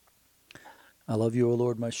I love you, O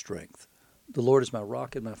Lord, my strength. The Lord is my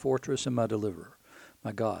rock and my fortress and my deliverer,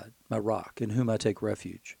 my God, my rock, in whom I take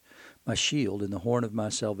refuge, my shield and the horn of my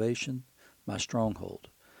salvation, my stronghold.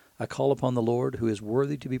 I call upon the Lord, who is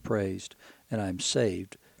worthy to be praised, and I am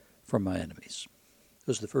saved from my enemies.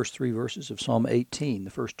 Those are the first 3 verses of Psalm 18, the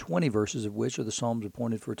first 20 verses of which are the Psalms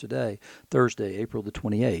appointed for today, Thursday, April the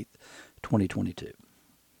 28th, 2022.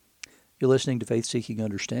 You're listening to Faith Seeking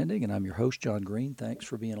Understanding, and I'm your host, John Green. Thanks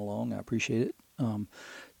for being along. I appreciate it.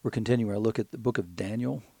 We're continuing our look at the book of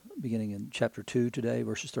Daniel, beginning in chapter 2 today,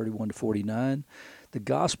 verses 31 to 49. The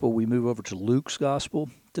gospel, we move over to Luke's gospel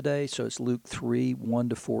today, so it's Luke 3, 1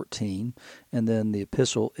 to 14. And then the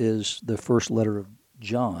epistle is the first letter of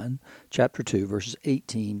John, chapter 2, verses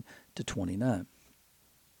 18 to 29.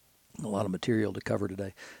 A lot of material to cover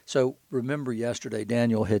today. So remember yesterday,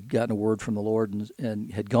 Daniel had gotten a word from the Lord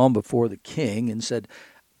and had gone before the king and said,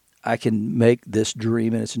 I can make this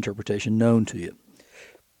dream and its interpretation known to you,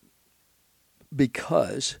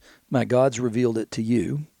 because my God's revealed it to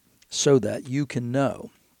you so that you can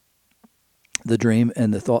know the dream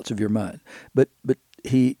and the thoughts of your mind. But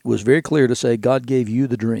he was very clear to say, God gave you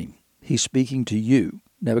the dream. He's speaking to you,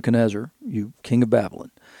 Nebuchadnezzar, you king of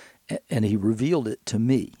Babylon, and he revealed it to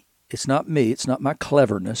me. It's not me. It's not my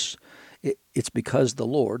cleverness. It's because the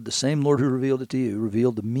Lord, the same Lord who revealed it to you,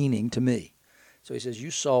 revealed the meaning to me. So he says, you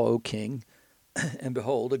saw, O king, and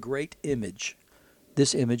behold, a great image.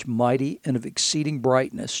 This image, mighty and of exceeding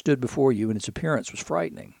brightness, stood before you, and its appearance was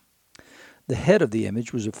frightening. The head of the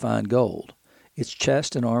image was of fine gold. Its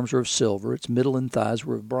chest and arms were of silver. Its middle and thighs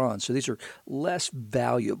were of bronze. So these are less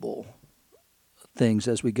valuable things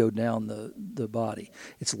as we go down the body.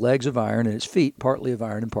 Its legs of iron, and its feet partly of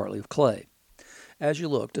iron and partly of clay. As you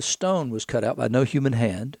looked, a stone was cut out by no human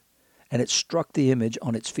hand, and it struck the image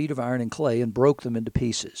on its feet of iron and clay and broke them into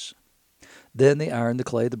pieces. Then the iron, the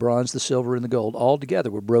clay, the bronze, the silver, and the gold all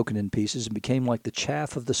together were broken in pieces and became like the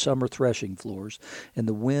chaff of the summer threshing floors, and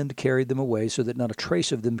the wind carried them away so that not a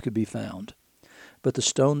trace of them could be found. But the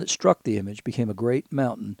stone that struck the image became a great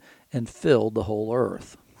mountain and filled the whole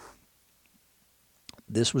earth.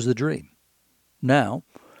 This was the dream. Now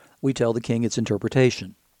we tell the king its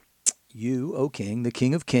interpretation. You, O king, the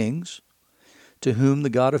King of kings, to whom the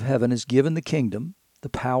God of heaven has given the kingdom, the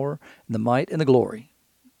power, and the might, and the glory.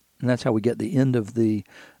 And that's how we get the end of the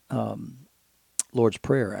Lord's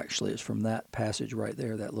Prayer, actually, is from that passage right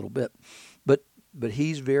there, that little bit. But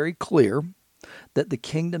he's very clear that the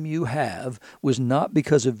kingdom you have was not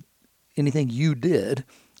because of anything you did.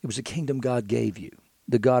 It was the kingdom God gave you,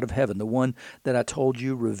 the God of heaven, the one that I told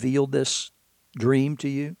you revealed this dream to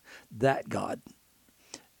you. That God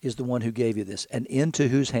is the one who gave you this, and into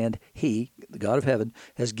whose hand he, the God of heaven,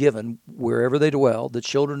 has given, wherever they dwell, the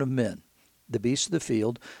children of men, the beasts of the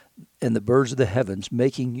field, and the birds of the heavens,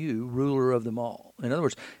 making you ruler of them all. In other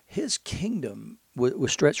words, his kingdom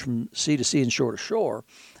was stretched from sea to sea and shore to shore,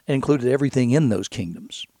 and included everything in those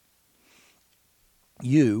kingdoms.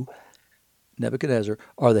 You, Nebuchadnezzar,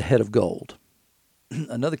 are the head of gold.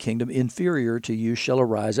 Another kingdom inferior to you shall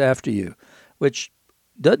arise after you, which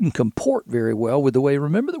doesn't comport very well with the way,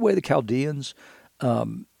 remember the way the Chaldeans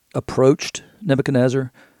approached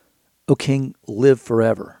Nebuchadnezzar? O king, live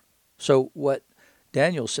forever. So what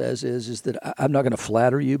Daniel says is that I'm not going to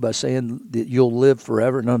flatter you by saying that you'll live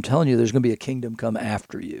forever. No, I'm telling you there's going to be a kingdom come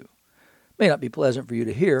after you. May not be pleasant for you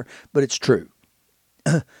to hear, but it's true.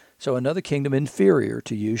 So another kingdom inferior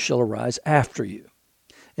to you shall arise after you,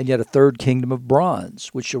 and yet a third kingdom of bronze,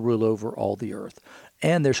 which shall rule over all the earth.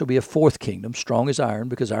 And there shall be a fourth kingdom, strong as iron,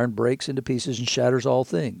 because iron breaks into pieces and shatters all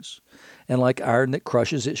things. And like iron that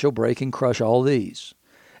crushes, it shall break and crush all these.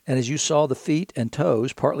 And as you saw the feet and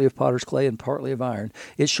toes, partly of potter's clay and partly of iron,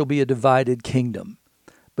 it shall be a divided kingdom.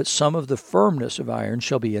 But some of the firmness of iron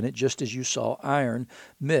shall be in it, just as you saw iron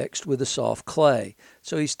mixed with the soft clay.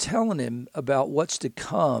 So he's telling him about what's to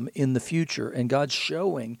come in the future, and God's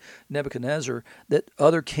showing Nebuchadnezzar that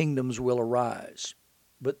other kingdoms will arise.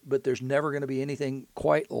 But there's never going to be anything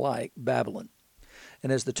quite like Babylon.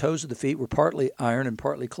 And as the toes of the feet were partly iron and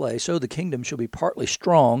partly clay, so the kingdom shall be partly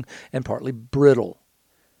strong and partly brittle.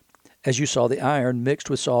 As you saw the iron mixed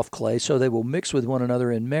with soft clay, so they will mix with one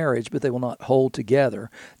another in marriage, but they will not hold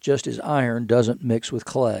together, just as iron doesn't mix with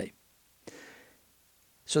clay.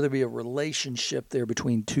 So there'll be a relationship there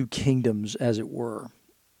between two kingdoms, as it were,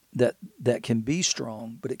 that can be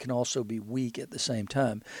strong, but it can also be weak at the same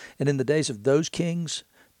time. And in the days of those kings,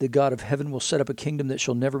 the God of heaven will set up a kingdom that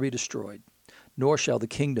shall never be destroyed, nor shall the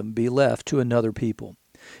kingdom be left to another people.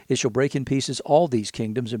 It shall break in pieces all these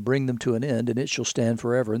kingdoms and bring them to an end, and it shall stand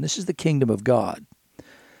forever. And this is the kingdom of God.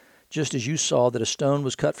 just as you saw that a stone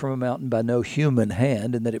was cut from a mountain by no human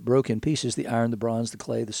hand, and that it broke in pieces the iron, the bronze, the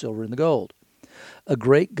clay, the silver, and the gold. A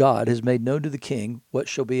great God has made known to the king what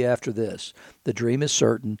shall be after this. The dream is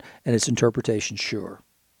certain, and its interpretation sure.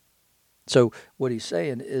 So what he's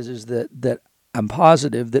saying is that I'm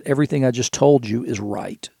positive that everything I just told you is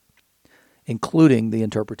right, including the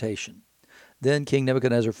interpretation. Then King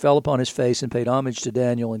Nebuchadnezzar fell upon his face and paid homage to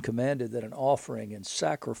Daniel and commanded that an offering and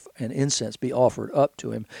and incense be offered up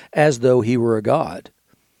to him as though he were a god.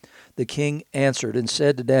 The king answered and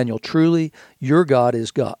said to Daniel, "Truly, your God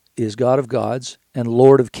is God of gods and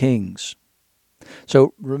Lord of kings."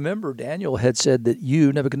 So remember, Daniel had said that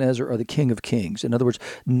you, Nebuchadnezzar, are the king of kings. In other words,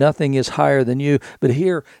 nothing is higher than you. But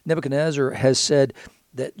here, Nebuchadnezzar has said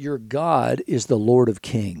that your God is the Lord of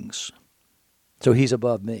kings. So he's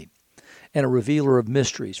above me. And a revealer of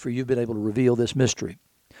mysteries, for you've been able to reveal this mystery.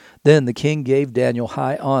 Then the king gave Daniel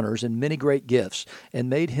high honors and many great gifts, and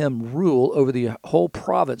made him rule over the whole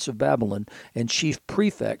province of Babylon, and chief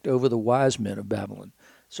prefect over the wise men of Babylon.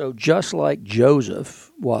 So just like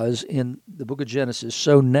Joseph was in the book of Genesis,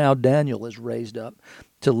 so now Daniel is raised up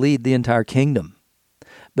to lead the entire kingdom.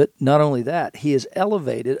 But not only that, he is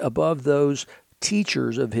elevated above those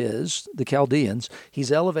teachers of his, the Chaldeans.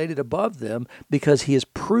 He's elevated above them because he has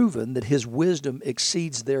proven that his wisdom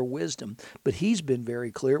exceeds their wisdom. But he's been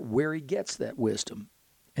very clear where he gets that wisdom,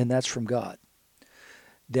 and that's from God.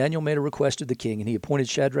 Daniel made a request of the king, and he appointed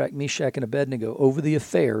Shadrach, Meshach, and Abednego over the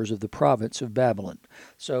affairs of the province of Babylon.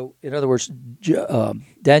 So, in other words,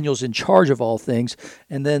 Daniel's in charge of all things,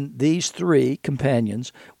 and then these three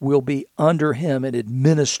companions will be under him and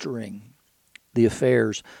administering the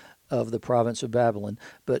affairs of the province of Babylon.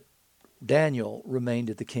 But Daniel remained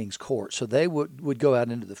at the king's court. So they would go out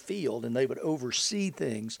into the field, and they would oversee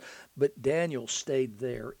things, but Daniel stayed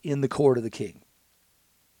there in the court of the king.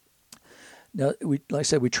 Now, like I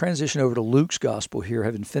said, we transition over to Luke's gospel here,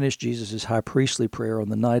 having finished Jesus' high priestly prayer on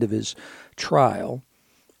the night of his trial,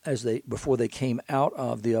 before they came out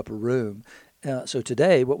of the upper room. So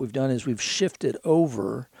today, what we've done is we've shifted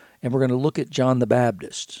over, and we're going to look at John the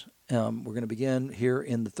Baptist. We're going to begin here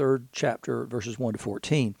in the 3rd chapter, verses 1 to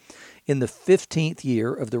 14. In the 15th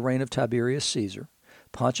year of the reign of Tiberius Caesar,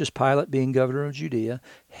 Pontius Pilate being governor of Judea,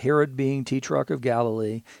 Herod being tetrarch of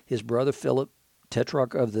Galilee, his brother Philip,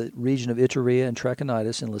 tetrarch of the region of Iturea and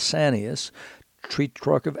Trachonitis, and Lysanias,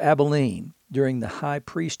 tetrarch of Abilene, during the high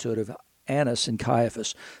priesthood of Annas and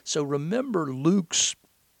Caiaphas. So remember Luke's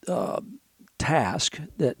task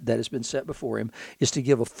that has been set before him is to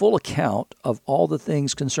give a full account of all the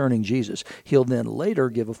things concerning Jesus. He'll then later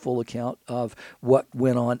give a full account of what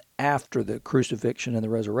went on after the crucifixion and the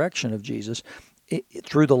resurrection of Jesus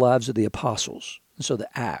through the lives of the apostles. And so the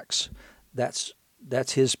Acts, that's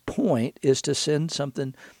his point, is to send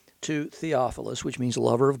something to Theophilus, which means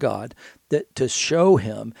lover of God, that to show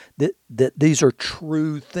him that these are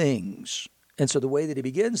true things. And so the way that he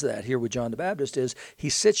begins that here with John the Baptist is he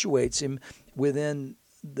situates him within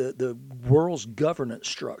the world's governance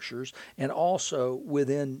structures and also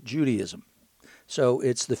within Judaism. So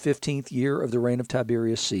it's the 15th year of the reign of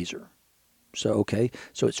Tiberius Caesar. So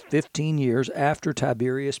it's 15 years after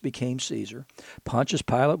Tiberius became Caesar. Pontius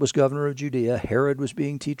Pilate was governor of Judea. Herod was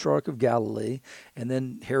being tetrarch of Galilee. And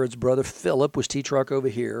then Herod's brother Philip was tetrarch over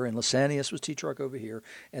here. And Lysanias was tetrarch over here.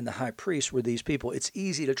 And the high priests were these people. It's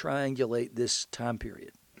easy to triangulate this time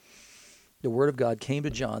period. The word of God came to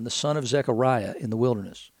John, the son of Zechariah, in the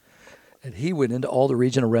wilderness. And he went into all the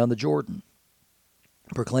region around the Jordan,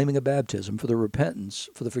 proclaiming a baptism for the repentance,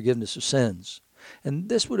 for the forgiveness of sins. And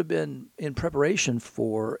this would have been in preparation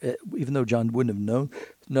for, even though John wouldn't have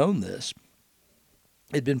known this,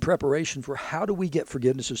 it'd been preparation for how do we get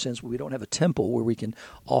forgiveness of sins when we don't have a temple where we can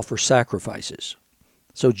offer sacrifices.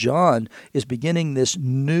 So John is beginning this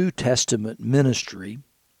New Testament ministry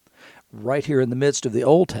right here in the midst of the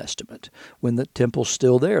Old Testament. When the temple's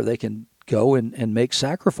still there, they can go and make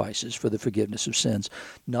sacrifices for the forgiveness of sins.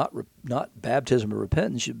 Not baptism or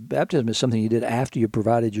repentance. Baptism is something you did after you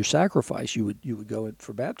provided your sacrifice. You would go in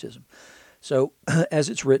for baptism. So, as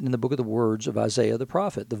it's written in the book of the words of Isaiah the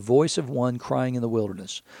prophet, the voice of one crying in the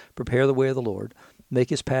wilderness, prepare the way of the Lord, make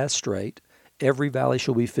his path straight. Every valley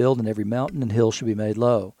shall be filled, and every mountain and hill shall be made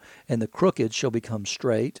low. And the crooked shall become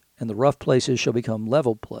straight, and the rough places shall become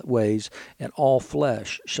level ways, and all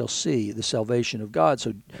flesh shall see the salvation of God.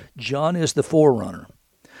 So John is the forerunner.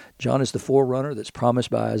 John is the forerunner that's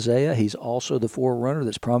promised by Isaiah. He's also the forerunner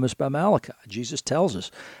that's promised by Malachi. Jesus tells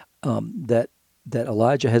us that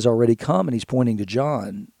Elijah has already come, and he's pointing to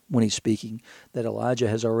John when he's speaking, that Elijah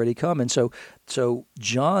has already come. And so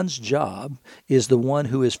John's job is the one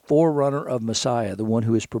who is forerunner of Messiah, the one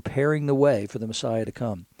who is preparing the way for the Messiah to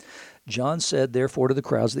come. John said, therefore, to the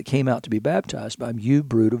crowds that came out to be baptized by him, you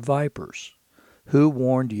brood of vipers, who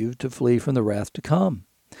warned you to flee from the wrath to come?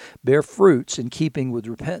 Bear fruits in keeping with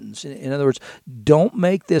repentance. In other words, don't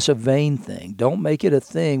make this a vain thing. Don't make it a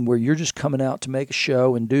thing where you're just coming out to make a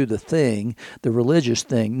show and do the thing, the religious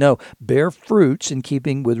thing. No, bear fruits in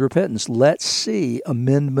keeping with repentance. Let's see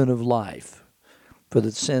amendment of life for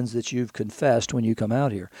the sins that you've confessed when you come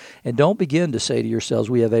out here. And don't begin to say to yourselves,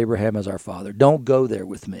 we have Abraham as our father. Don't go there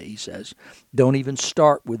with me, he says. Don't even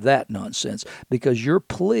start with that nonsense, because your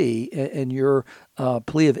plea and your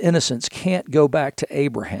plea of innocence can't go back to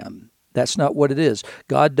Abraham. That's not what it is.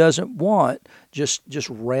 God doesn't want just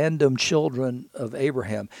random children of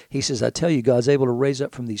Abraham. He says, I tell you, God's able to raise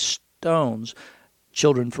up from these stones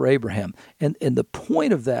children for Abraham. And the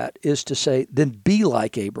point of that is to say, then be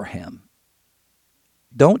like Abraham.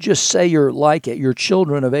 Don't just say you're like it. You're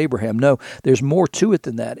children of Abraham. No, there's more to it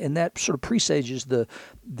than that. And that sort of presages the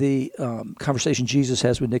conversation Jesus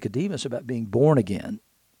has with Nicodemus about being born again.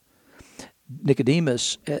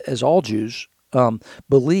 Nicodemus, as all Jews,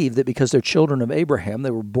 believe that because they're children of Abraham,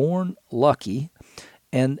 they were born lucky,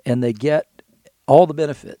 and they get all the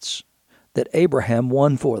benefits that Abraham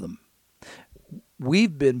won for them.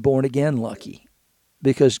 We've been born again lucky,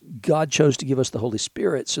 because God chose to give us the Holy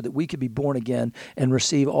Spirit so that we could be born again and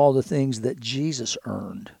receive all the things that Jesus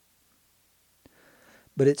earned.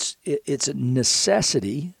 But it's a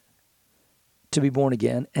necessity to be born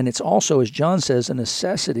again, and it's also, as John says, a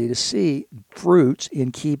necessity to see fruits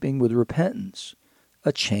in keeping with repentance,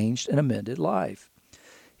 a changed and amended life.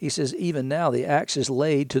 He says, even now the axe is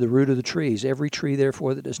laid to the root of the trees. Every tree,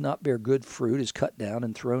 therefore, that does not bear good fruit is cut down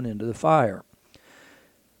and thrown into the fire.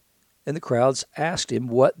 And the crowds asked him,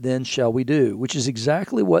 what then shall we do? Which is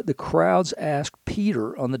exactly what the crowds asked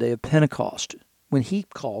Peter on the day of Pentecost, when he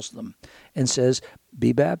calls them and says,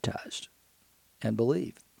 be baptized and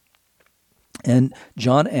believe. And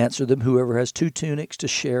John answered them, whoever has 2 tunics to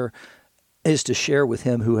share is to share with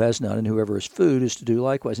him who has none, and whoever has food is to do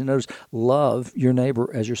likewise. And notice, love your neighbor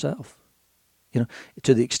as yourself.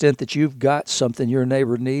 To the extent that you've got something your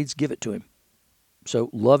neighbor needs, give it to him.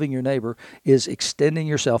 So loving your neighbor is extending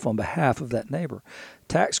yourself on behalf of that neighbor.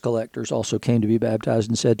 Tax collectors also came to be baptized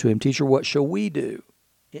and said to him, Teacher, what shall we do?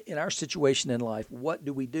 In our situation in life, what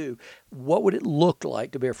do we do? What would it look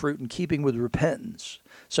like to bear fruit in keeping with repentance?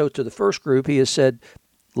 So to the first group, he has said,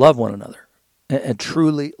 love one another and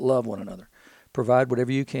truly love one another. Provide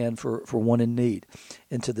whatever you can for one in need.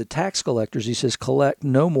 And to the tax collectors, he says, collect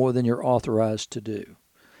no more than you're authorized to do.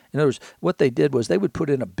 In other words, what they did was they would put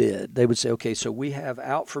in a bid. They would say, okay, so we have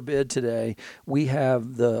out for bid today, we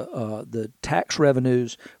have the tax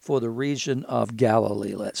revenues for the region of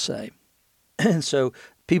Galilee, let's say. And so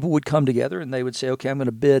people would come together and they would say, okay, I'm going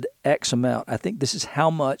to bid X amount. I think this is how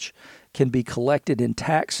much can be collected in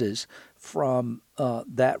taxes from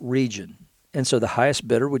that region. And so the highest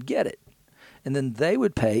bidder would get it. And then they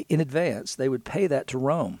would pay in advance. They would pay that to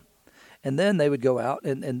Rome. And then they would go out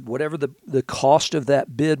and whatever the cost of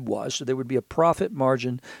that bid was, so there would be a profit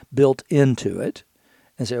margin built into it,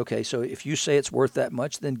 and say, okay, so if you say it's worth that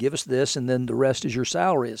much, then give us this, and then the rest is your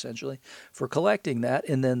salary, essentially, for collecting that.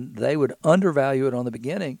 And then they would undervalue it on the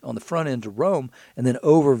beginning, on the front end to Rome, and then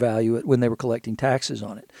overvalue it when they were collecting taxes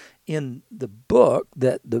on it. In the book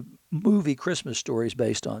that the movie Christmas Story is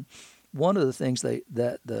based on, one of the things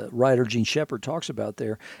that the writer Gene Shepard talks about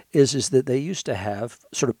there is that they used to have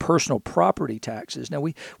sort of personal property taxes. Now,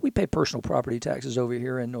 we pay personal property taxes over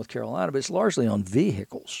here in North Carolina, but it's largely on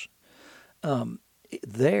vehicles.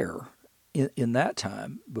 There, in that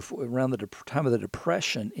time, before around the time of the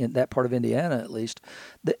Depression, in that part of Indiana at least,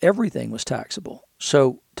 everything was taxable.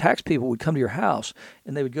 So tax people would come to your house,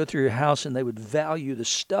 and they would go through your house, and they would value the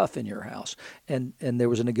stuff in your house. And there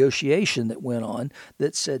was a negotiation that went on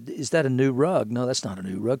that said, is that a new rug? No, that's not a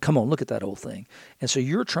new rug. Come on, look at that old thing. And so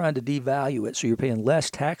you're trying to devalue it, so you're paying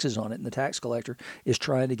less taxes on it, and the tax collector is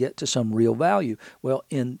trying to get to some real value. Well,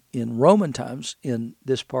 in Roman times, in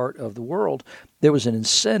this part of the world, there was an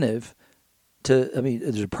incentive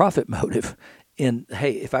there's a profit motive in,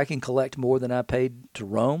 hey, if I can collect more than I paid to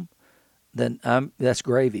Rome, then that's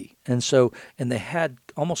gravy. And they had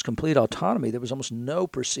almost complete autonomy. There was almost no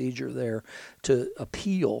procedure there to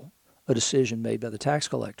appeal a decision made by the tax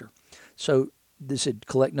collector. So they said,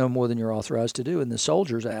 collect no more than you're authorized to do. And the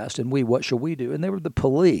soldiers asked, and what shall we do? And they were the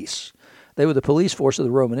police. They were the police force of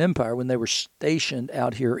the Roman Empire when they were stationed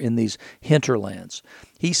out here in these hinterlands.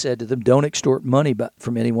 He said to them, don't extort money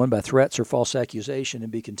from anyone by threats or false accusation,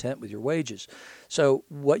 and be content with your wages. So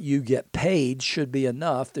what you get paid should be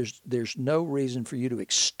enough. There's no reason for you to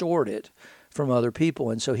extort it from other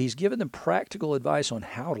people. And so he's given them practical advice on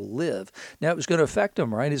how to live. Now, it was going to affect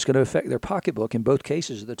them, right? It's going to affect their pocketbook in both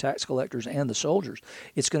cases, the tax collectors and the soldiers.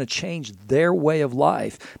 It's going to change their way of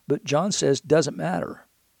life. But John says, doesn't matter.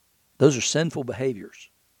 Those are sinful behaviors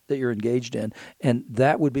that you're engaged in. And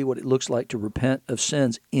that would be what it looks like to repent of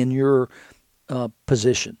sins in your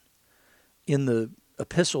position. In the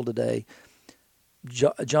epistle today,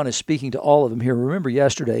 John is speaking to all of them here. Remember,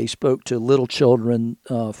 yesterday he spoke to little children,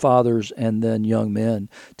 fathers, and then young men.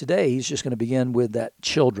 Today he's just going to begin with that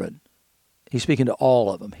children. He's speaking to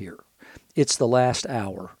all of them here. It's the last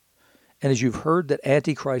hour. And as you've heard that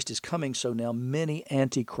Antichrist is coming, so now many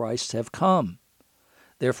Antichrists have come.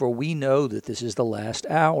 Therefore, we know that this is the last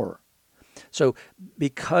hour. So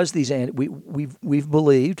because we've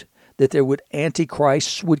believed that there would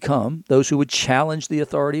Antichrists would come, those who would challenge the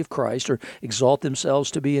authority of Christ or exalt themselves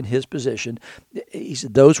to be in his position. He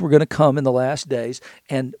said those were going to come in the last days,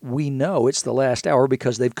 and we know it's the last hour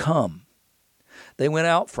because they've come. They went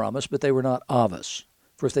out from us, but they were not of us.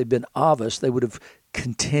 For if they'd been of us, they would have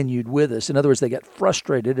continued with us. In other words, they got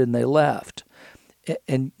frustrated and they left,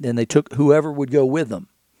 and they took whoever would go with them.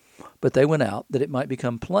 But they went out that it might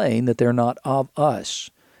become plain that they're not of us.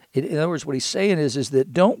 In other words, what he's saying is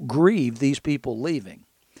that don't grieve these people leaving.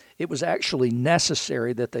 It was actually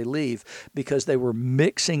necessary that they leave because they were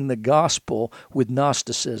mixing the gospel with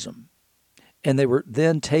Gnosticism. And they were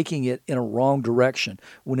then taking it in a wrong direction.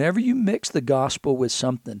 Whenever you mix the gospel with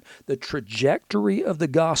something, the trajectory of the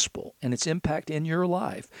gospel and its impact in your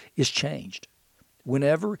life is changed.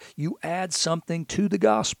 Whenever you add something to the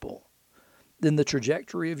gospel, then the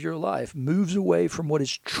trajectory of your life moves away from what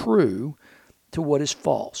is true to what is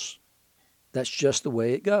false. That's just the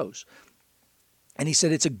way it goes. And he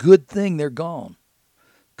said it's a good thing they're gone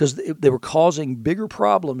because they were causing bigger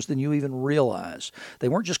problems than you even realize. They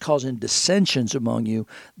weren't just causing dissensions among you.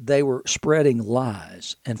 They were spreading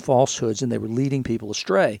lies and falsehoods, and they were leading people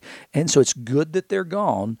astray. And so it's good that they're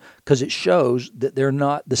gone because it shows that they're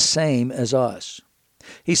not the same as us.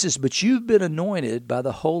 He says, but you've been anointed by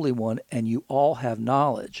the Holy One, and you all have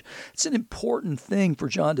knowledge. It's an important thing for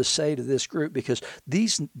John to say to this group because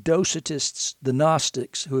these Docetists, the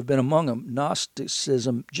Gnostics who have been among them,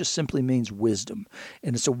 Gnosticism just simply means wisdom.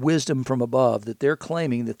 And it's a wisdom from above that they're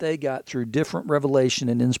claiming that they got through different revelation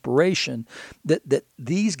and inspiration that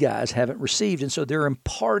these guys haven't received. And so they're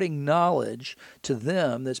imparting knowledge to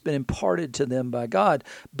them that's been imparted to them by God,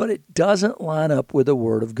 but it doesn't line up with the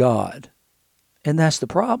Word of God. And that's the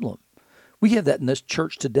problem. We have that in this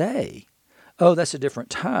church today. Oh, that's a different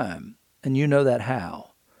time. And you know that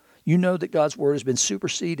how? You know that God's Word has been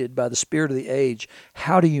superseded by the spirit of the age.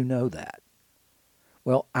 How do you know that?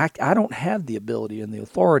 Well, I don't have the ability and the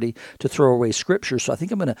authority to throw away Scripture, so I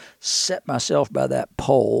think I'm going to set myself by that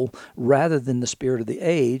pole rather than the spirit of the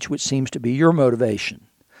age, which seems to be your motivation.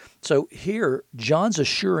 So here, John's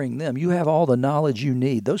assuring them, you have all the knowledge you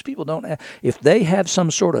need. Those people don't have, if they have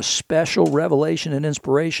some sort of special revelation and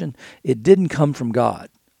inspiration, it didn't come from God.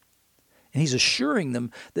 And he's assuring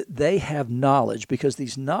them that they have knowledge because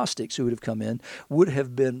these Gnostics who would have come in would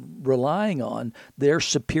have been relying on their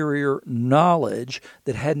superior knowledge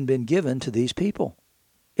that hadn't been given to these people.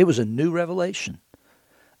 It was a new revelation.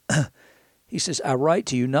 He says, I write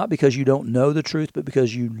to you not because you don't know the truth, but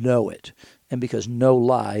because you know it, and because no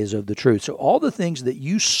lie is of the truth. So all the things that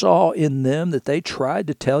you saw in them that they tried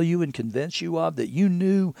to tell you and convince you of that you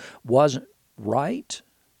knew wasn't right,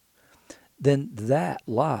 then that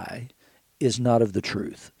lie is not of the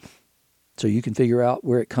truth. So you can figure out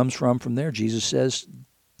where it comes from there. Jesus says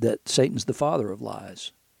that Satan's the father of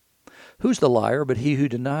lies. Who's the liar but he who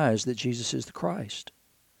denies that Jesus is the Christ?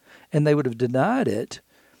 And they would have denied it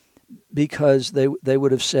because they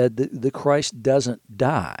would have said that the Christ doesn't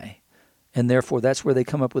die. And therefore, that's where they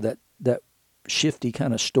come up with that shifty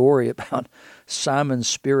kind of story about Simon's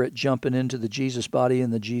spirit jumping into the Jesus body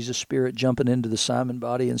and the Jesus spirit jumping into the Simon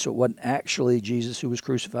body. And so it wasn't actually Jesus who was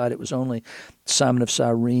crucified. It was only Simon of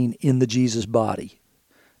Cyrene in the Jesus body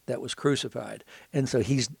that was crucified. And so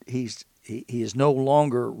he is no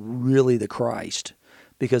longer really the Christ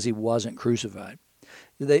because he wasn't crucified.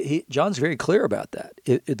 John's very clear about that.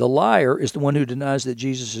 The liar is the one who denies that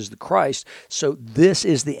Jesus is the Christ. So this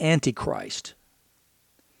is the Antichrist.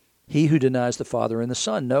 He who denies the Father and the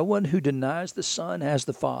Son. No one who denies the Son has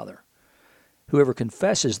the Father. Whoever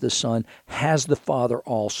confesses the Son has the Father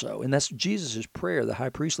also. And that's Jesus' prayer, the high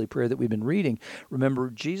priestly prayer that we've been reading.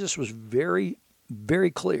 Remember, Jesus was very,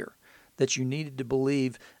 very clear that you needed to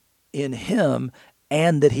believe in him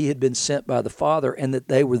and that he had been sent by the Father and that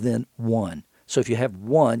they were then one. So if you have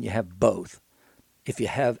one, you have both. If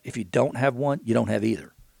you don't have one, you don't have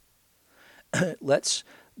either. Let's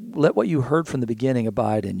let what you heard from the beginning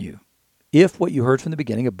abide in you. If what you heard from the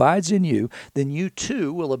beginning abides in you, then you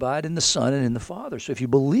too will abide in the Son and in the Father. So if you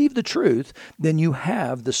believe the truth, then you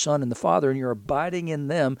have the Son and the Father, and you're abiding in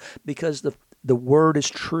them because the Word is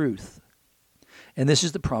truth. And this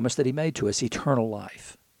is the promise that He made to us, eternal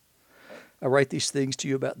life. I write these things to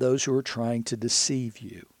you about those who are trying to deceive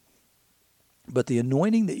you. But the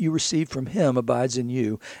anointing that you receive from Him abides in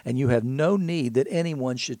you, and you have no need that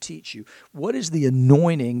anyone should teach you. What is the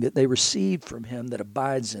anointing that they received from Him that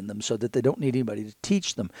abides in them so that they don't need anybody to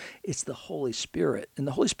teach them? It's the Holy Spirit. And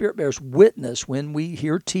the Holy Spirit bears witness when we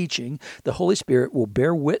hear teaching. The Holy Spirit will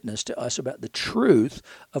bear witness to us about the truth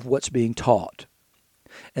of what's being taught.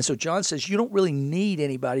 And so John says you don't really need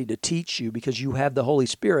anybody to teach you because you have the Holy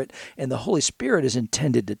Spirit, and the Holy Spirit is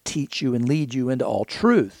intended to teach you and lead you into all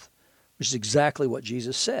truth, which is exactly what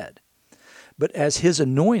Jesus said. But as His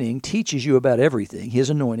anointing teaches you about everything, His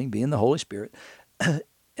anointing being the Holy Spirit,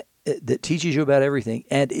 that teaches you about everything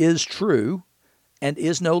and is true and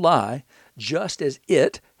is no lie, just as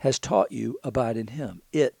it has taught you, abide in Him.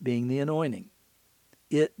 It being the anointing,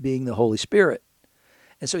 it being the Holy Spirit.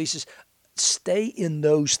 And so He says, stay in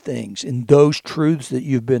those things, in those truths that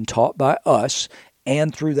you've been taught by us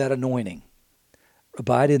and through that anointing.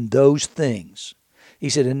 Abide in those things. He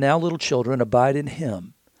said, and now, little children, abide in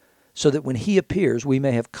Him, so that when He appears, we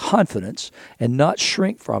may have confidence and not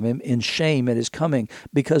shrink from Him in shame at His coming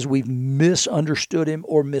because we've misunderstood Him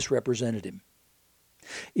or misrepresented Him.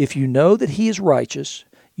 If you know that He is righteous,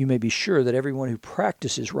 you may be sure that everyone who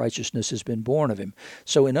practices righteousness has been born of Him.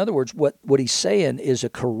 So in other words, what He's saying is a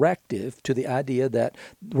corrective to the idea that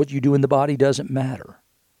what you do in the body doesn't matter.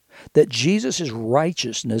 That Jesus'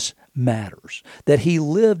 righteousness matters. That He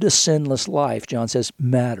lived a sinless life, John says,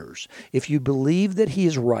 matters. If you believe that He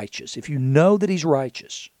is righteous, if you know that He's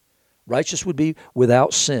righteous, righteous would be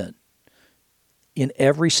without sin in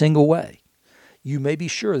every single way, you may be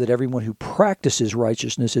sure that everyone who practices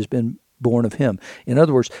righteousness has been born of Him. In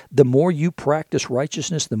other words, the more you practice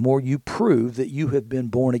righteousness, the more you prove that you have been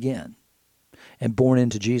born again and born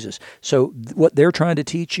into Jesus. So what they're trying to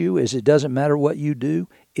teach you is it doesn't matter what you do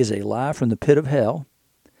is a lie from the pit of hell,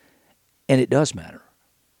 and it does matter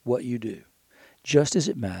what you do, just as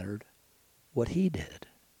it mattered what He did,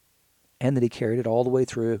 and that He carried it all the way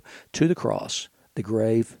through to the cross, the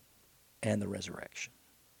grave, and the resurrection.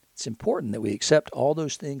 It's important that we accept all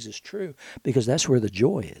those things as true because that's where the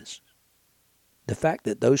joy is. The fact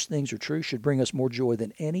that those things are true should bring us more joy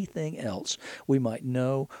than anything else we might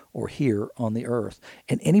know or hear on the earth.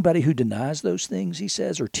 And anybody who denies those things, he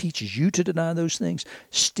says, or teaches you to deny those things,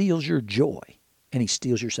 steals your joy, and he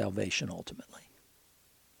steals your salvation ultimately.